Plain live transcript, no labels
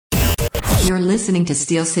You're listening to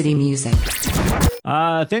Steel City Music.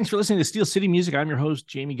 Thanks for listening to Steel City Music. I'm your host,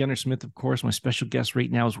 Jamie Gunner Smith. Of course, my special guest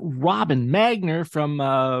right now is Robin Magder from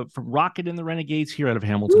Rocket and the Renegades here out of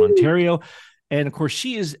Hamilton, Ontario. And of course,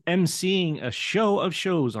 she is emceeing a show of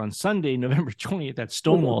shows on Sunday, November 20th at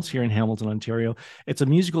Stonewalls here in Hamilton, Ontario. It's a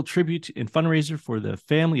musical tribute and fundraiser for the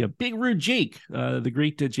family of Big Rude Jake, the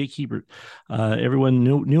great Jake Hebert. Everyone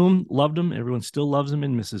knew him, loved him. Everyone still loves him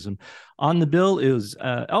and misses him. On the bill is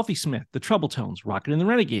Alfie Smith, the Trouble Tones, Rocket and the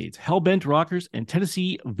Renegades, Hellbent Rockers, and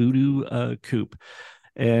Tennessee Voodoo Coupe.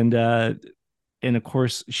 And of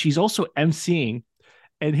course, she's also emceeing.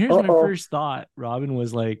 And here's my first thought, Robin,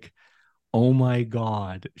 was like, oh my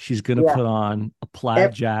God, she's going to put on a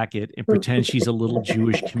plaid jacket and pretend she's a little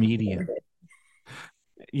Jewish comedian.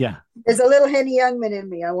 Yeah. There's a little Henny Youngman in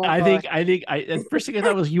me. I think the first thing I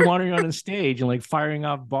thought was you wandering on stage and like firing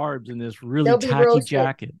off barbs in this really tacky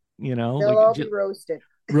jacket, you know, they'll all be roasted.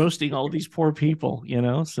 Roasting all these poor people, you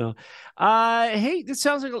know. So, hey, this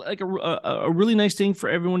sounds like a really nice thing for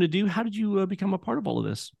everyone to do. How did you become a part of all of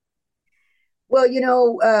this? Well, you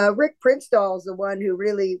know, Rick Prinstall is the one who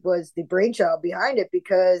really was the brainchild behind it,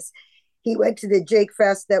 because he went to the Jake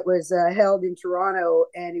Fest that was held in Toronto,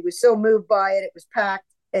 and he was so moved by it. It was packed.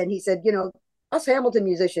 And he said, you know, us Hamilton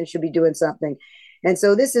musicians should be doing something. And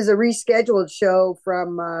so this is a rescheduled show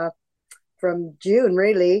from June,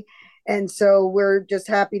 really. And so we're just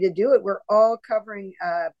happy to do it. We're all covering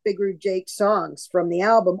Big Rude Jake songs from the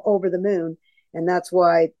album Over the Moon. And that's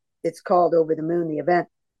why it's called Over the Moon, the event.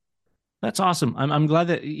 That's awesome. I'm glad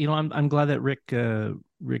that, you know, I'm glad that Rick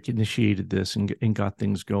initiated this and got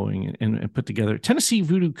things going and put together. Tennessee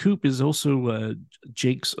Voodoo Coupe is also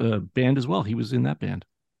Jake's band as well. He was in that band.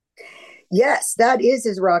 Yes, that is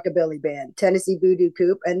his rockabilly band, Tennessee Voodoo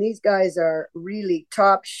Coupe. And these guys are really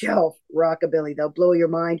top shelf rockabilly. They'll blow your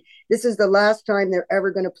mind. This is the last time they're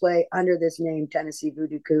ever going to play under this name, Tennessee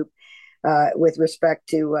Voodoo Coupe, with respect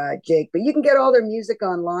to Jake. But you can get all their music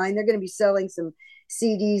online. They're going to be selling some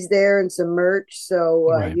CDs there and some merch,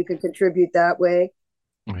 so you can contribute that way.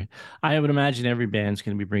 Right. I would imagine every band's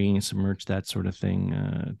going to be bringing in some merch, that sort of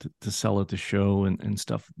thing, to sell at the show and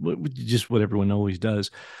stuff. Just what everyone always does.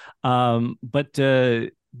 But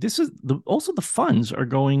this is also the funds are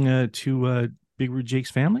going to Big Rude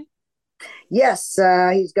Jake's family. Yes,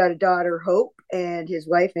 he's got a daughter, Hope, and his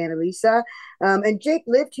wife, Annalisa. And Jake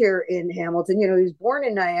lived here in Hamilton. You know, he was born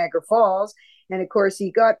in Niagara Falls. And of course,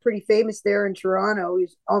 he got pretty famous there in Toronto.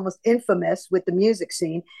 He's almost infamous with the music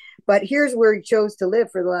scene. But here's where he chose to live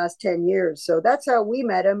for the last 10 years. So that's how we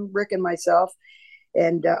met him, Rick and myself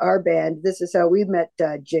and our band. This is how we met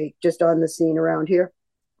Jake, just on the scene around here.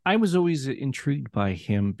 I was always intrigued by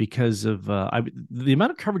him because of the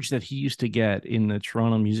amount of coverage that he used to get in the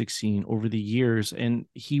Toronto music scene over the years. And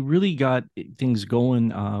he really got things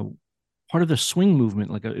going. Part of the swing movement,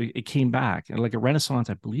 like it came back, like a renaissance.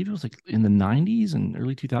 I believe it was like in the 90s and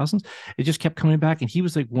early 2000s. It just kept coming back, and he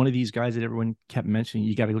was like one of these guys that everyone kept mentioning.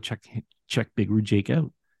 You got to go check Big Rude Jake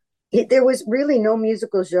out. There was really no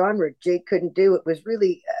musical genre Jake couldn't do. It was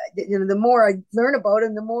really, you know, the more I learn about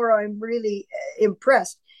him, the more I'm really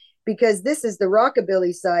impressed, because this is the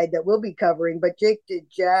rockabilly side that we'll be covering. But Jake did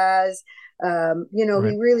jazz. You know,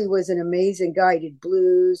 right. He really was an amazing guy. He did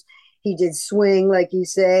blues. He did swing, like you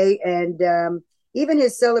say, and even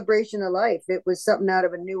his Celebration of Life, it was something out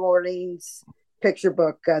of a New Orleans picture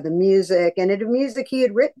book, the music, and the music he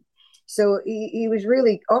had written. So he was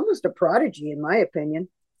really almost a prodigy, in my opinion.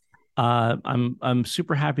 I'm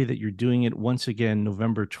super happy that you're doing it once again,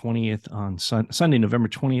 November 20th on Sunday, November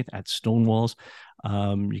 20th at Stonewalls.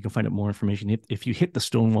 You can find out more information. If you hit the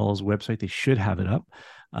Stonewalls website, they should have it up.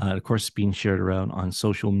 Of course, it's being shared around on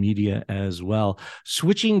social media as well.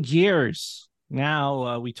 Switching gears.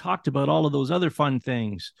 Now, we talked about all of those other fun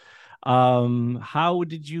things. How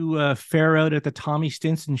did you fare out at the Tommy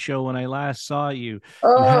Stinson show when I last saw you?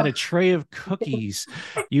 You had a tray of cookies.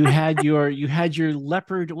 You had your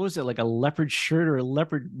leopard, what was it, like a leopard shirt or a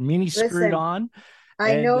leopard mini skirt on?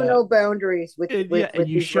 I know no boundaries with and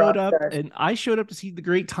you showed up, and I showed up to see the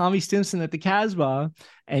great Tommy Stinson at the Casbah,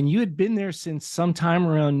 and you had been there since sometime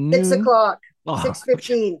around noon. 6 o'clock,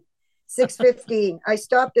 6:15. 6:15. I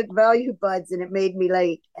stopped at Value Buds, and it made me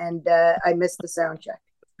late, and I missed the sound check.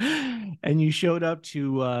 And you showed up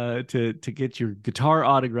to get your guitar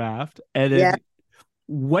autographed, and then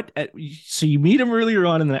so you meet him earlier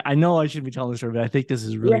on in the. I know I shouldn't be telling this story, but I think this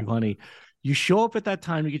is really funny. You show up at that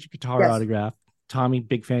time to get your guitar autographed. Tommy,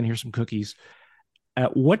 big fan. Here's some cookies.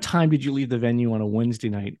 At what time did you leave the venue on a Wednesday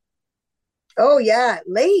night? Oh yeah,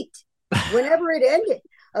 late. Whenever it ended,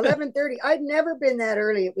 11:30. I'd never been that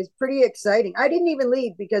early. It was pretty exciting. I didn't even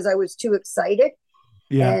leave because I was too excited.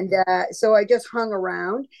 Yeah. And so I just hung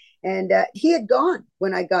around, and he had gone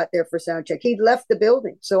when I got there for sound check. He'd left the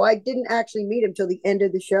building, so I didn't actually meet him till the end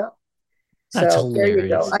of the show. That's So there you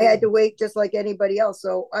go. hilarious. I had to wait just like anybody else.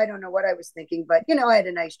 So I don't know what I was thinking, but I had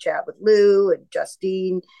a nice chat with Lou and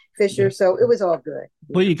Justine Fisher. Yeah. So it was all good.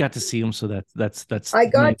 Well, you got to see him, so that's I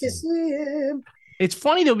got to amazing. see him. It's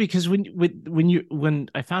funny though, because when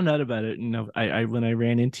I found out about it, I when I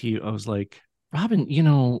ran into you, I was like, Robin,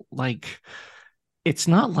 like it's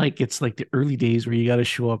not like it's like the early days where you got to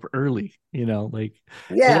show up early, like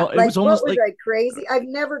Yeah, it was almost what was like I crazy? I've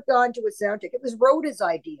never gone to a sound check. It was Rhoda's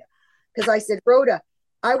idea because I said, Rhoda,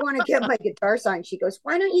 I want to get my guitar signed. She goes,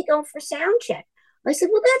 why don't you go for sound check? I said,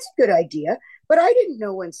 well, that's a good idea. But I didn't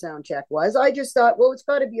know when sound check was. I just thought, well, it's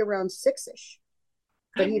got to be around 6-ish.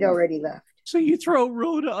 But he'd already left. So you throw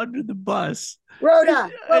Rhoda under the bus.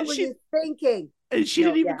 Rhoda, what were you thinking? And she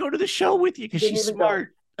didn't even go to the show with you because she's smart.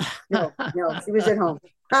 No, she was at home.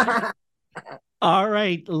 All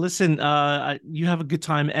right. Listen, you have a good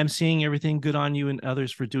time emceeing. Everything good on you and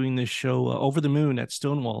others for doing this show, Over the Moon at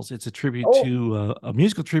Stonewalls. It's a tribute to a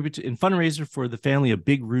musical tribute and fundraiser for the family of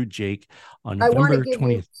Big Rude Jake on November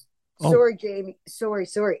 20th. Sorry, Jamie.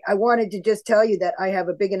 Sorry. I wanted to just tell you that I have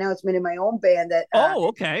a big announcement in my own band that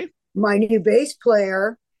okay. My new bass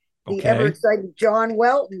player, the ever exciting John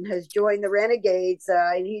Welton, has joined the Renegades.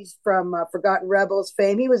 And he's from Forgotten Rebels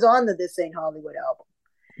fame. He was on the This Ain't Hollywood album.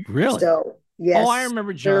 Really? So yes. Oh, I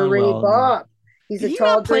remember John Welton. Bob. He's Did a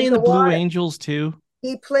tall play in the Blue Angels too?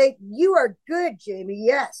 He played. You are good, Jamie.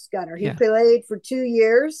 Yes, Gunnar. He played for 2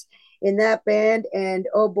 years in that band, and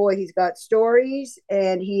oh boy, he's got stories,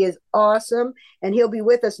 and he is awesome. And he'll be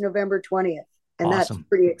with us November 20th, and that's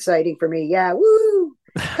pretty exciting for me. Yeah, woo!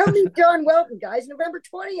 Come meet John Welton, guys, November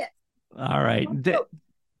 20th. All right.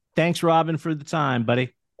 Thanks, Robin, for the time,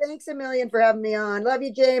 buddy. Thanks a million for having me on. Love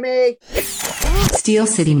you, Jamie. Steel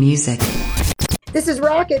City Music. This is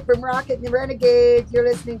Rocket from Rocket and the Renegades. You're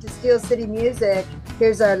listening to Steel City Music.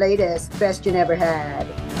 Here's our latest, Best You Never Had.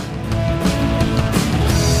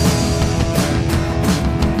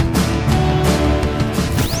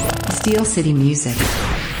 Steel City Music.